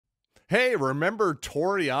Hey, remember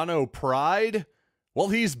Toriano Pride? Well,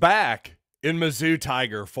 he's back in Mizzou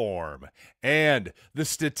Tiger form. And the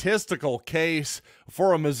statistical case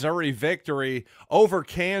for a Missouri victory over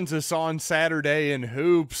Kansas on Saturday in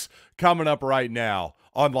hoops coming up right now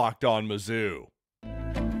on Locked On Mizzou.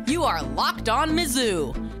 You are Locked On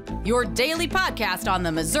Mizzou, your daily podcast on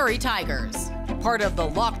the Missouri Tigers. Part of the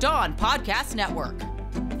Locked On Podcast Network,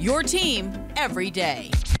 your team every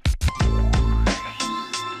day.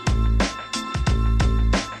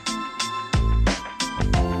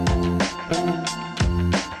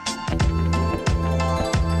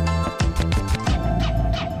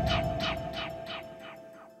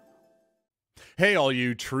 Hey, all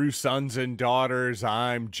you true sons and daughters,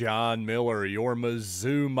 I'm John Miller, your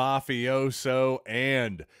Mizzou mafioso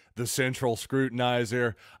and the central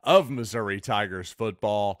scrutinizer of Missouri Tigers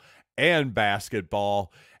football and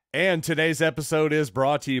basketball. And today's episode is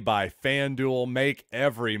brought to you by FanDuel. Make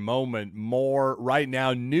every moment more. Right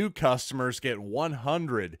now, new customers get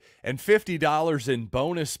 $150 in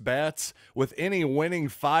bonus bets with any winning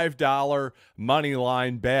 $5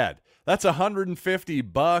 moneyline bet. That's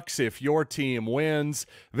 $150 if your team wins.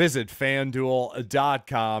 Visit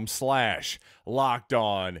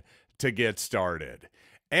FanDuel.com/LockedOn to get started.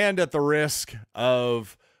 And at the risk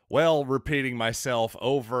of, well, repeating myself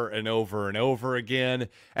over and over and over again,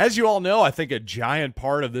 as you all know, I think a giant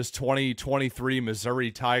part of this 2023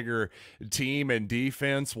 Missouri Tiger team and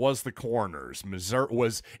defense was the corners. Missouri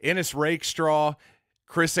was Ennis Rakestraw,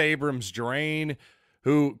 Chris Abrams-Drain,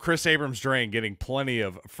 Chris Abrams-Drain getting plenty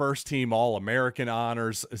of first-team All-American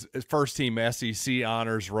honors, first-team SEC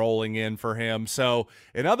honors rolling in for him. So,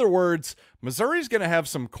 in other words, Missouri's going to have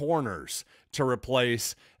some corners to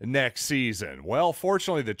replace next season. Well,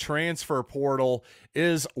 fortunately, the transfer portal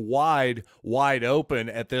is wide open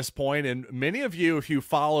at this point, and many of you, if you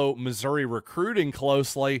follow Missouri recruiting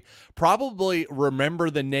closely, probably remember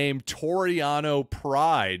the name Toriano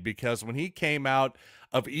Pride, because when he came out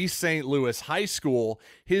of East St. Louis High School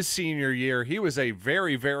his senior year, he was a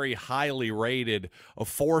very, very highly rated, a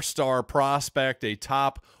four-star prospect, a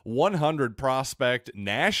top 100 prospect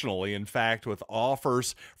nationally, in fact, with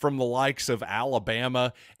offers from the likes of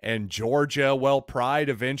Alabama and Georgia. Well, Pride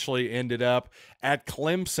eventually ended up at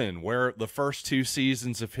Clemson, where the first two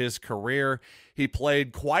seasons of his career, he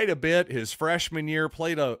played quite a bit. His freshman year,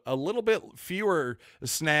 played a little bit fewer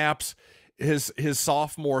snaps his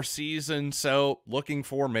sophomore season, so looking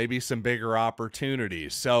for maybe some bigger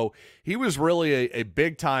opportunities. So he was really a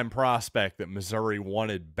big-time prospect that Missouri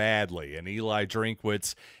wanted badly, and Eli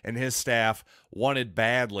Drinkwitz and his staff wanted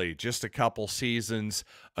badly just a couple seasons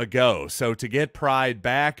ago. So to get Pride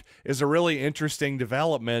back is a really interesting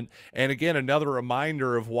development, and again, another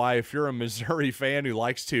reminder of why, if you're a Missouri fan who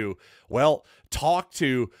likes to, well, talk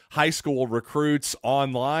to high school recruits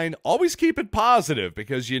online, always keep it positive,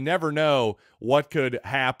 because you never know what could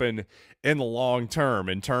happen in the long term.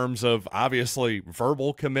 In terms of, obviously,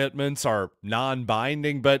 verbal commitments are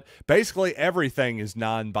non-binding, but basically everything is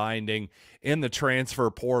non-binding in the transfer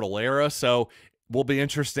portal era. So will be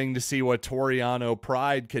interesting to see what Toriano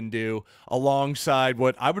Pride can do alongside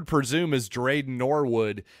what I would presume is Drayden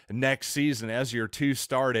Norwood next season as your two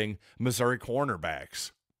starting Missouri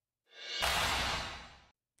cornerbacks.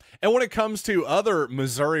 And when it comes to other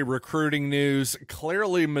Missouri recruiting news,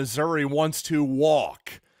 clearly Missouri wants to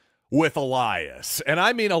walk with Elias. And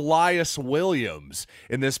I mean Elias Williams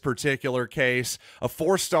in this particular case, a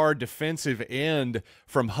four-star defensive end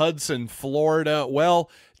from Hudson, Florida. Well,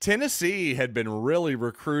 Tennessee had been really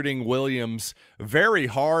recruiting Williams very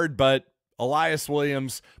hard, but Elias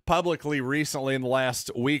Williams publicly recently in the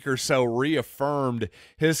last week or so reaffirmed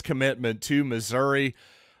his commitment to Missouri.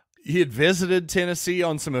 He had visited Tennessee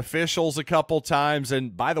on some officials a couple times,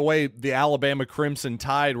 and by the way, the Alabama Crimson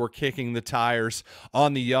Tide were kicking the tires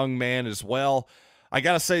on the young man as well. I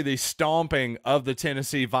got to say, the stomping of the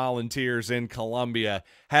Tennessee Volunteers in Columbia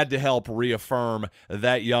had to help reaffirm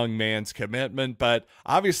that young man's commitment, but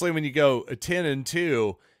obviously when you go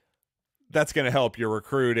 10-2, that's going to help your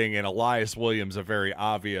recruiting, and Elias Williams a very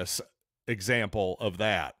obvious example of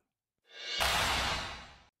that.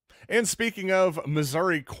 And speaking of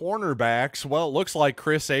Missouri cornerbacks, well, it looks like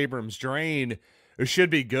Chris Abrams-Drain should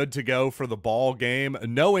be good to go for the ball game.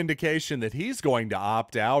 No indication that he's going to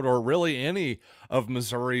opt out, or really any of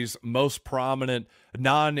Missouri's most prominent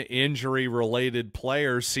non-injury related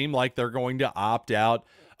players seem like they're going to opt out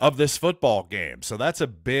of this football game. So that's a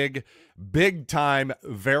big time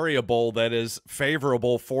variable that is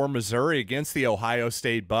favorable for Missouri against the Ohio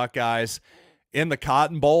State Buckeyes. in the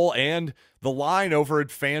Cotton Bowl, and the line over at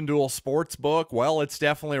FanDuel Sportsbook, well, it's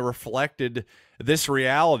definitely reflected this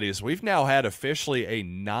reality, as we've now had officially a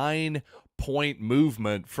 9-point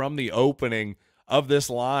movement from the opening of this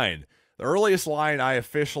line. The earliest line I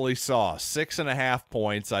officially saw, 6.5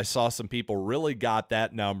 points. I saw some people really got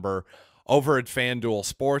that number over at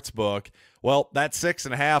FanDuel Sportsbook. Well, that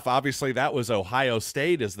 6.5, obviously that was Ohio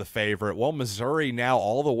State as the favorite. Well, Missouri now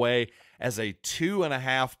all the way as a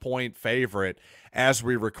 2.5-point favorite as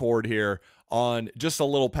we record here on just a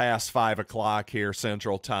little past 5 o'clock here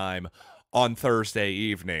Central Time on Thursday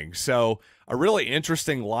evening. So a really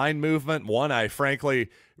interesting line movement, one I frankly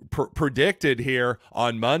predicted here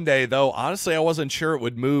on Monday, though honestly I wasn't sure it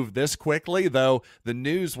would move this quickly, though the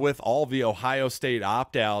news with all the Ohio State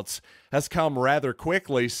opt-outs has come rather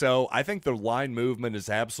quickly, so I think the line movement is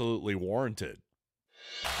absolutely warranted.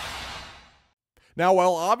 Now,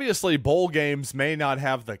 while obviously bowl games may not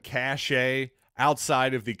have the cachet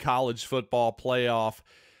outside of the college football playoff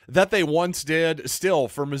that they once did, still,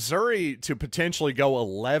 for Missouri to potentially go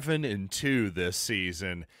 11-2 this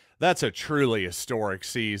season, that's a truly historic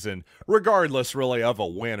season, regardless really of a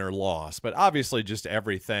win or loss, but obviously just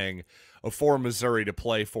everything for Missouri to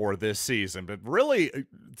play for this season. But really,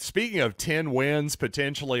 speaking of 10 wins,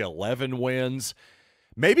 potentially 11 wins,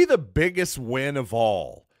 maybe the biggest win of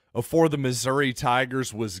all for the Missouri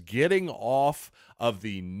Tigers was getting off of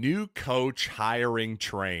the new coach hiring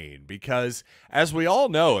train, because as we all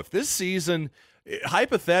know, if this season,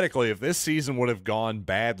 hypothetically, if this season would have gone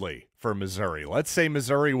badly for Missouri, let's say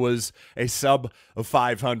Missouri was a sub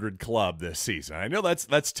 500 club this season. I know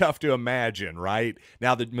that's tough to imagine, right?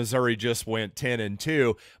 Now that Missouri just went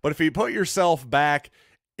 10-2, but if you put yourself back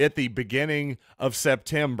at the beginning of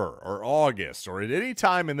September or August or at any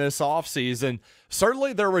time in this offseason,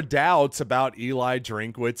 certainly there were doubts about Eli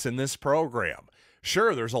Drinkwitz in this program.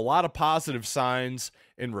 Sure, there's a lot of positive signs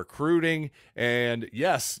in recruiting, and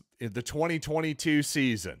yes, in the 2022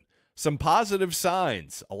 season, some positive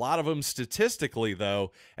signs, a lot of them statistically,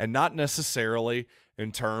 though, and not necessarily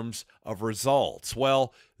in terms of results.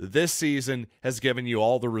 Well, this season has given you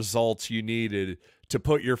all the results you needed to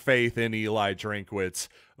put your faith in Eli Drinkwitz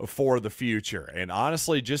for the future. And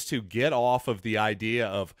honestly, just to get off of the idea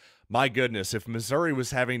of, my goodness, if Missouri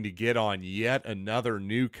was having to get on yet another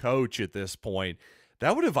new coach at this point,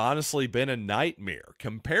 that would have honestly been a nightmare.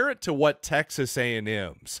 Compare it to what Texas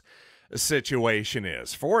A&M's situation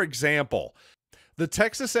is. For example, the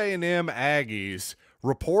Texas A&M Aggies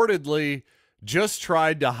reportedly just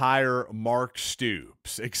tried to hire Mark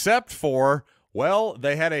Stoops, except for, well,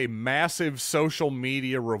 they had a massive social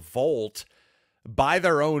media revolt by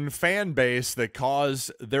their own fan base that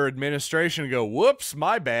caused their administration to go, whoops,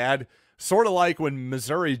 my bad. Sort of like when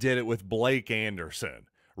Missouri did it with Blake Anderson,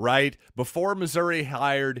 right? Before Missouri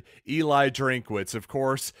hired Eli Drinkwitz, of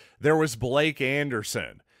course, there was Blake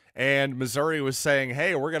Anderson. And Missouri was saying,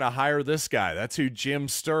 hey, we're going to hire this guy. That's who Jim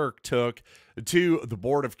Sturk took to the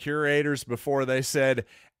board of curators before they said,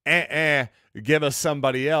 give us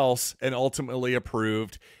somebody else, and ultimately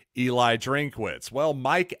approved Eli Drinkwitz. Well,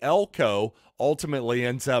 Mike Elko ultimately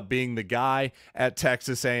ends up being the guy at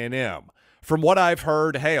Texas A&M. From what I've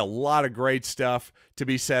heard, hey, a lot of great stuff to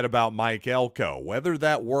be said about Mike Elko. Whether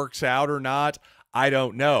that works out or not, I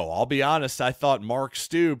don't know. I'll be honest, I thought Mark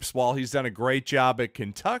Stoops, while he's done a great job at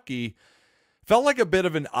Kentucky, felt like a bit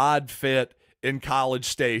of an odd fit in College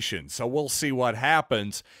Station. So we'll see what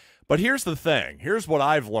happens. But here's the thing. Here's what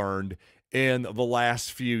I've learned in the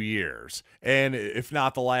last few years, and if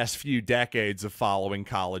not the last few decades of following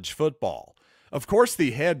college football. Of course,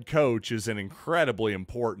 the head coach is an incredibly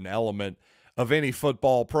important element of any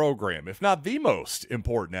football program, if not the most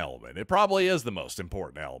important element. It probably is the most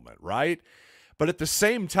important element, right? But at the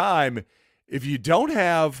same time, if you don't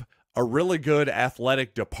have a really good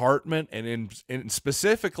athletic department, and in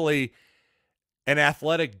specifically an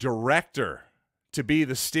athletic director to be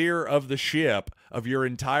the steer of the ship of your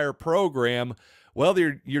entire program, well,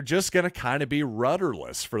 you're just going to kind of be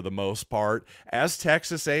rudderless for the most part, as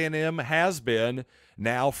Texas A&M has been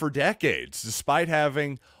now for decades. Despite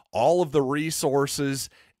having all of the resources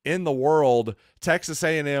in the world, Texas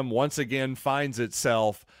A&M once again finds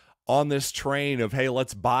itself on this train of, hey,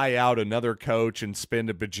 let's buy out another coach and spend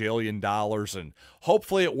 $1 bajillion, and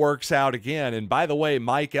hopefully it works out again. And by the way,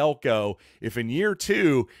 Mike Elko, if in year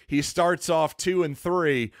 2 he starts off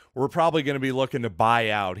 2-3, we're probably going to be looking to buy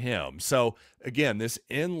out him. So again, this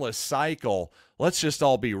endless cycle, let's just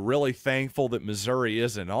all be really thankful that Missouri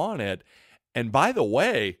isn't on it. And by the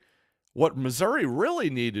way, what Missouri really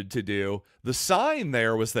needed to do, the sign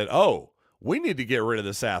there was that, oh, we need to get rid of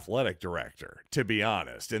this athletic director, to be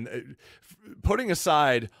honest. And putting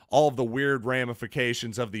aside all of the weird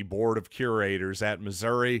ramifications of the board of curators at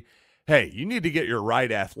Missouri, hey, you need to get your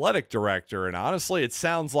right athletic director. And honestly, it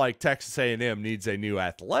sounds like Texas A&M needs a new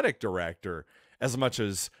athletic director as much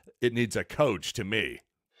as it needs a coach to me.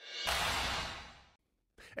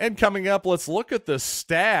 And coming up, let's look at the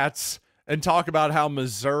stats and talk about how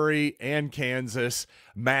Missouri and Kansas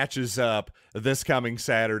matches up this coming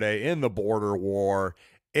Saturday in the border war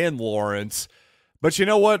in Lawrence. But you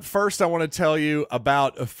know what? First, I want to tell you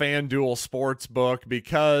about a FanDuel Sportsbook,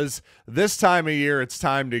 because this time of year, it's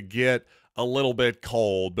time to get a little bit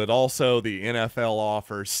cold, but also the NFL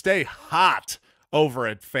offers stay hot over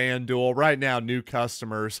at FanDuel. Right now, new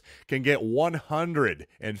customers can get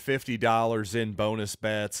 $150 in bonus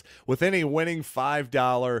bets with any winning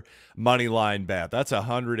 $5 money line bet. That's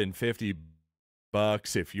 $150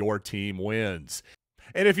 if your team wins.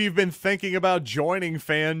 And if you've been thinking about joining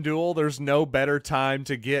FanDuel, there's no better time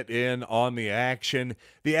to get in on the action.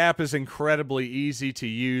 The app is incredibly easy to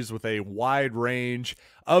use with a wide range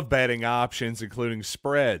of betting options, including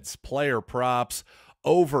spreads, player props,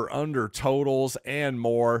 over/under totals, and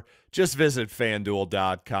more. Just visit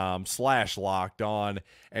FanDuel.com/LockedOn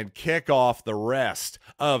and kick off the rest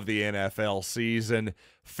of the NFL season.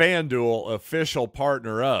 FanDuel, official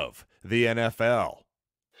partner of the NFL.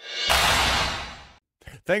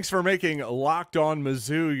 Thanks for making Locked On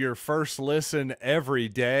Mizzou your first listen every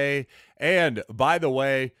day. And by the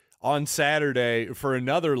way, on Saturday, for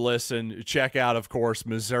another listen, check out, of course,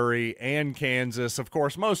 Missouri and Kansas. Of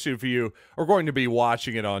course, most of you are going to be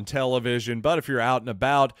watching it on television, but if you're out and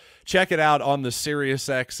about, check it out on the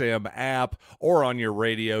SiriusXM app or on your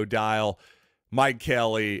radio dial. Mike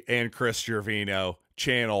Kelly and Chris Gervino,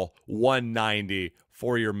 channel 190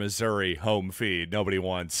 for your Missouri home feed. Nobody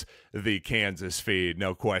wants the Kansas feed,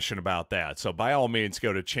 no question about that. So by all means,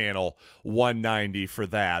 go to channel 190 for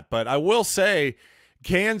that. But I will say,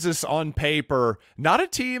 Kansas on paper, not a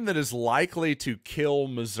team that is likely to kill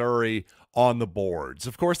Missouri on the boards.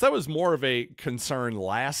 Of course, that was more of a concern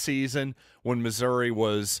last season when Missouri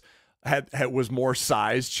was more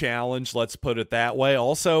size challenged, let's put it that way.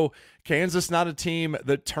 Also, Kansas not a team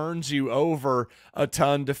that turns you over a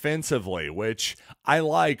ton defensively, which I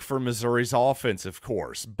like for Missouri's offense, of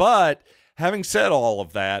course. But having said all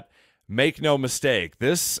of that, make no mistake,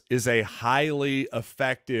 this is a highly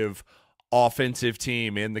effective offensive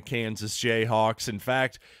team in the Kansas Jayhawks. In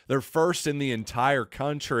fact, they're first in the entire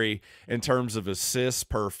country in terms of assists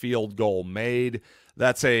per field goal made.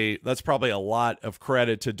 That's probably a lot of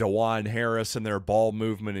credit to DeJuan Harris and their ball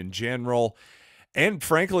movement in general. And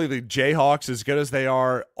frankly, the Jayhawks, as good as they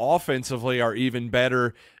are offensively, are even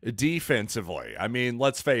better defensively. I mean,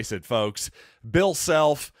 let's face it, folks. Bill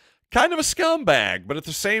Self, kind of a scumbag, but at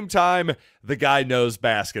the same time, the guy knows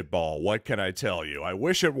basketball. What can I tell you? I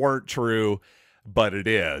wish it weren't true, but it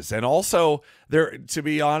is. And also, to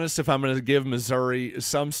be honest, if I'm going to give Missouri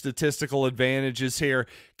some statistical advantages here,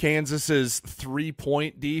 Kansas's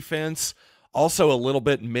three-point defense, also a little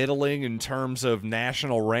bit middling in terms of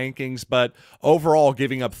national rankings, but overall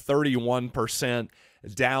giving up 31%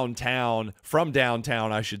 from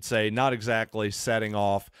downtown, I should say, not exactly setting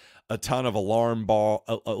off a ton of alarm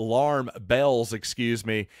bells,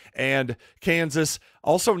 and Kansas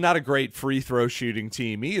also not a great free throw shooting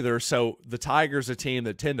team either. So the Tigers, a team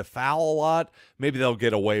that tend to foul a lot, maybe they'll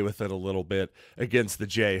get away with it a little bit against the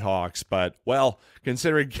Jayhawks. But, well,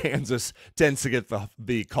 considering Kansas tends to get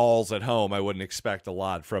the calls at home, I wouldn't expect a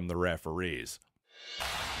lot from the referees.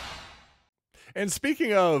 And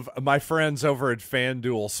speaking of my friends over at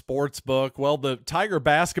FanDuel Sportsbook, well, the Tiger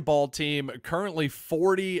basketball team currently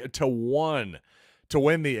 40-1 to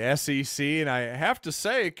win the SEC. And I have to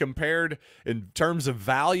say, compared in terms of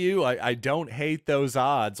value, I don't hate those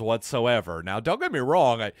odds whatsoever. Now, don't get me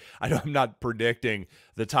wrong. I'm not predicting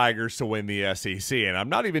the Tigers to win the SEC. And I'm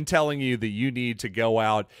not even telling you that you need to go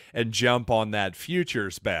out and jump on that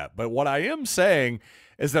futures bet. But what I am saying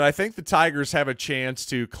is that I think the Tigers have a chance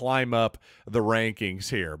to climb up the rankings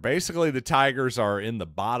here. Basically, the Tigers are in the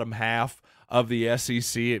bottom half of the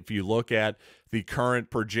SEC if you look at the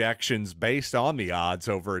current projections based on the odds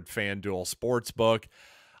over at FanDuel Sportsbook.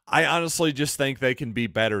 I honestly just think they can be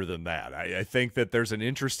better than that. I think that there's an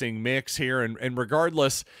interesting mix here, and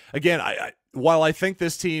regardless, again, while I think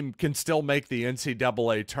this team can still make the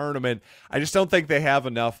NCAA tournament, I just don't think they have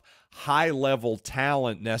enough high-level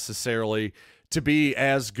talent necessarily to be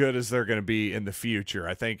as good as they're going to be in the future.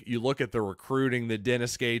 I think you look at the recruiting that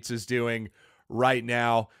Dennis Gates is doing, right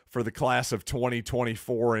now for the class of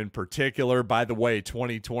 2024 in particular. By the way,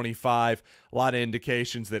 2025, a lot of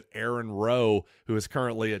indications that Aaron Rowe, who is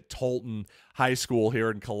currently at Tolton High School here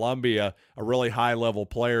in Columbia, a really high-level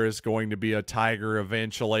player, is going to be a Tiger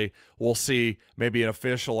eventually. We'll see maybe an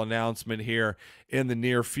official announcement here in the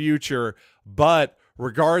near future. But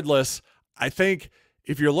regardless, I think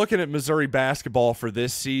if you're looking at Missouri basketball for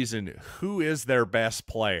this season, who is their best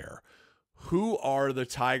player? Who are the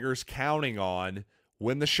Tigers counting on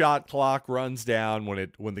when the shot clock runs down,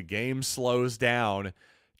 when the game slows down,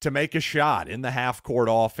 to make a shot in the half-court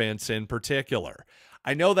offense in particular?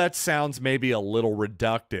 I know that sounds maybe a little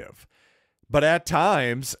reductive, but at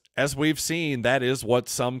times, as we've seen, that is what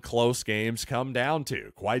some close games come down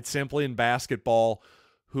to. Quite simply in basketball,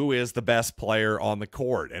 who is the best player on the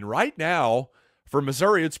court? And right now, for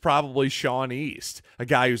Missouri, it's probably Sean East, a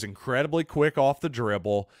guy who's incredibly quick off the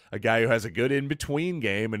dribble, a guy who has a good in-between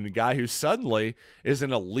game, and a guy who suddenly is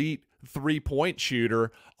an elite three-point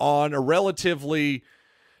shooter on a relatively,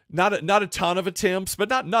 not a ton of attempts, but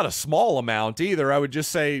not a small amount either. I would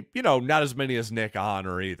just say, not as many as Nick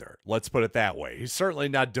Honor either. Let's put it that way. He's certainly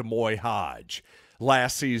not Demoy Hodge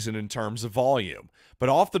last season in terms of volume. But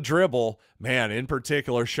off the dribble, man, in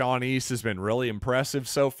particular, Sean East has been really impressive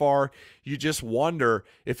so far. You just wonder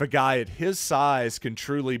if a guy at his size can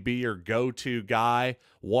truly be your go-to guy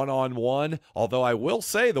one-on-one. Although I will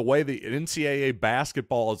say the way the NCAA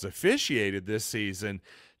basketball is officiated this season,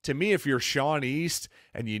 to me, if you're Sean East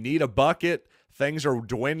and you need a bucket, things are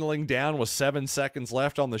dwindling down with 7 seconds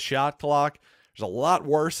left on the shot clock, there's a lot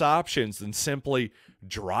worse options than simply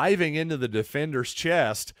driving into the defender's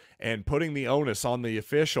chest and putting the onus on the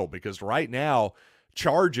official, because right now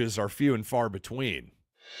charges are few and far between.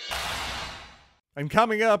 And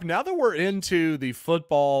coming up, now that we're into the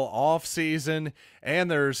football offseason and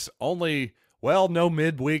there's only, no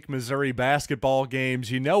midweek Missouri basketball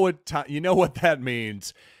games, you know what that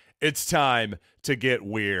means. It's time to get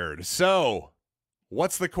weird. So,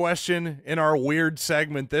 what's the question in our weird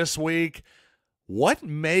segment this week? What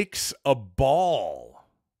makes a ball?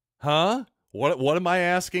 Huh? What am I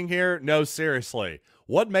asking here? No, seriously.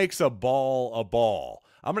 What makes a ball a ball?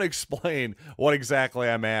 I'm going to explain what exactly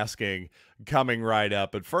I'm asking coming right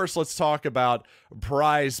up. But first, let's talk about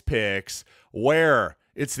PrizePicks, where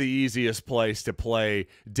it's the easiest place to play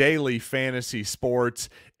daily fantasy sports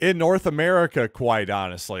in North America, quite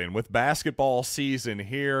honestly. And with basketball season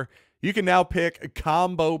here, you can now pick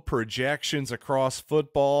combo projections across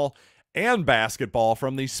football and basketball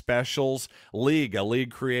from the Specials League, a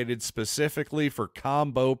league created specifically for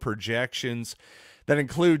combo projections that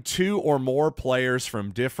include 2 or more players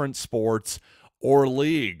from different sports or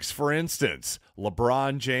leagues. For instance,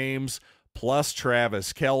 LeBron James plus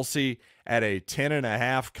Travis Kelce at a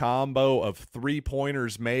 10.5 combo of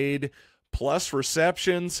three-pointers made plus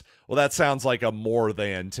receptions. Well, that sounds like a more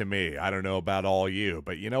than to me. I don't know about all you,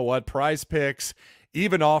 but you know what? PrizePicks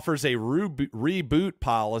even offers a reboot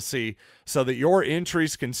policy so that your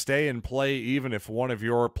entries can stay in play even if one of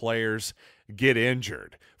your players get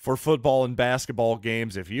injured. For football and basketball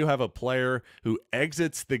games, if you have a player who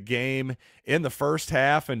exits the game in the first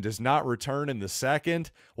half and does not return in the second,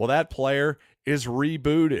 well, that player is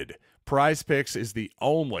rebooted. PrizePicks is the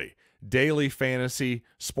only daily fantasy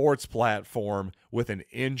sports platform with an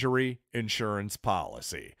injury insurance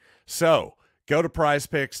policy. So, go to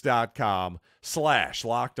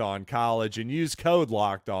PrizePicks.com/LockedOnCollege and use code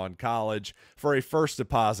LockedOnCollege for a first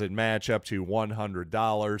deposit match up to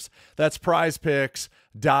 $100. That's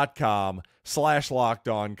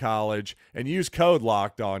PrizePicks.com/LockedOnCollege and use code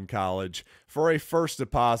LockedOnCollege for a first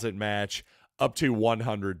deposit match up to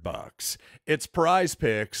 $100. It's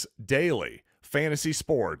PrizePicks daily fantasy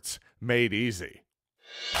sports made easy.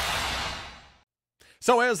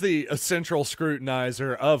 So as the central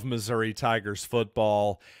scrutinizer of Missouri Tigers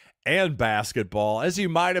football and basketball, as you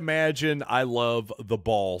might imagine, I love the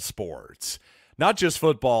ball sports. Not just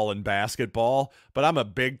football and basketball, but I'm a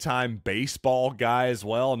big-time baseball guy as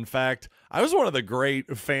well. In fact, I was one of the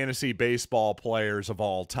great fantasy baseball players of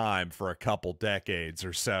all time for a couple decades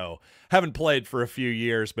or so. Haven't played for a few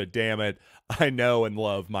years, but damn it, I know and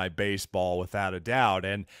love my baseball without a doubt.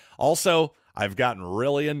 And also, I've gotten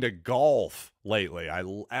really into golf lately. I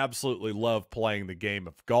absolutely love playing the game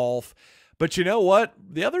of golf. But you know what?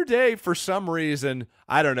 The other day, for some reason,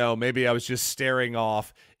 I don't know, maybe I was just staring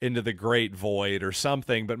off into the great void or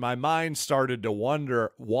something, but my mind started to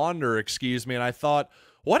wander, and I thought,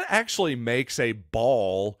 what actually makes a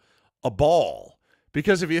ball a ball?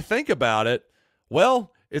 Because if you think about it,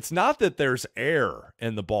 well, it's not that there's air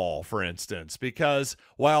in the ball, for instance, because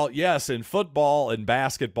while, yes, in football and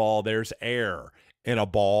basketball, there's air in a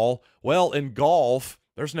ball? Well, in golf,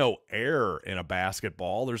 there's no air in a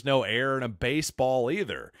basketball. There's no air in a baseball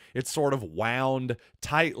either. It's sort of wound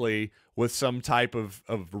tightly with some type of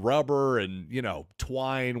rubber and,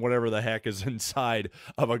 twine, whatever the heck is inside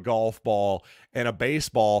of a golf ball and a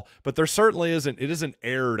baseball. But there certainly it isn't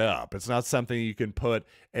aired up. It's not something you can put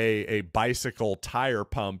a bicycle tire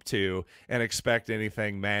pump to and expect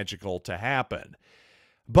anything magical to happen.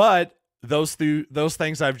 But those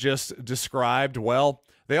things I've just described, well,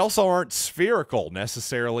 they also aren't spherical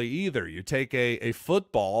necessarily either. You take a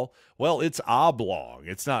football, well, it's oblong.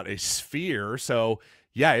 It's not a sphere. So,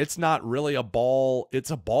 yeah, it's not really a ball.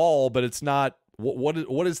 It's a ball, but it's not.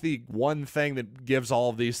 What is the one thing that gives all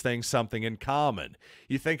of these things something in common?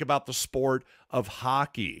 You think about the sport of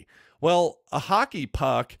hockey. Well, a hockey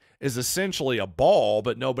puck is essentially a ball,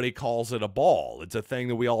 but nobody calls it a ball. It's a thing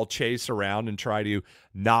that we all chase around and try to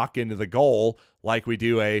knock into the goal like we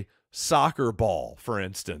do a soccer ball, for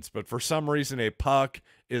instance. But for some reason, a puck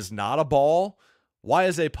is not a ball. Why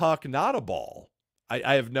is a puck not a ball?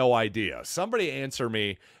 I have no idea. Somebody answer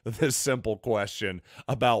me this simple question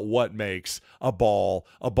about what makes a ball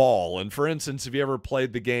a ball. And for instance, have you ever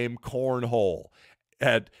played the game cornhole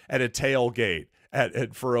at a tailgate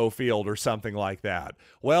at Furrow Field or something like that?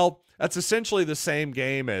 Well, that's essentially the same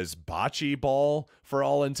game as bocce ball for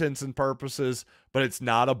all intents and purposes, but it's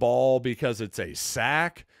not a ball because it's a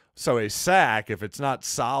sack. So a sack, if it's not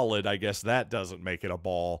solid, I guess that doesn't make it a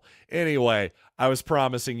ball. Anyway, I was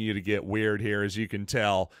promising you to get weird here. As you can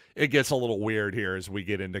tell, it gets a little weird here as we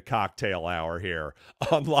get into cocktail hour here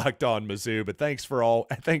on Locked On Mizzou. But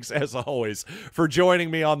thanks as always for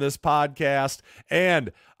joining me on this podcast.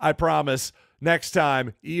 And I promise next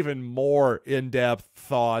time, even more in-depth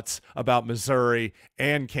thoughts about Missouri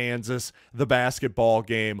and Kansas, the basketball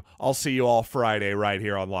game. I'll see you all Friday right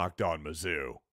here on Locked On Mizzou.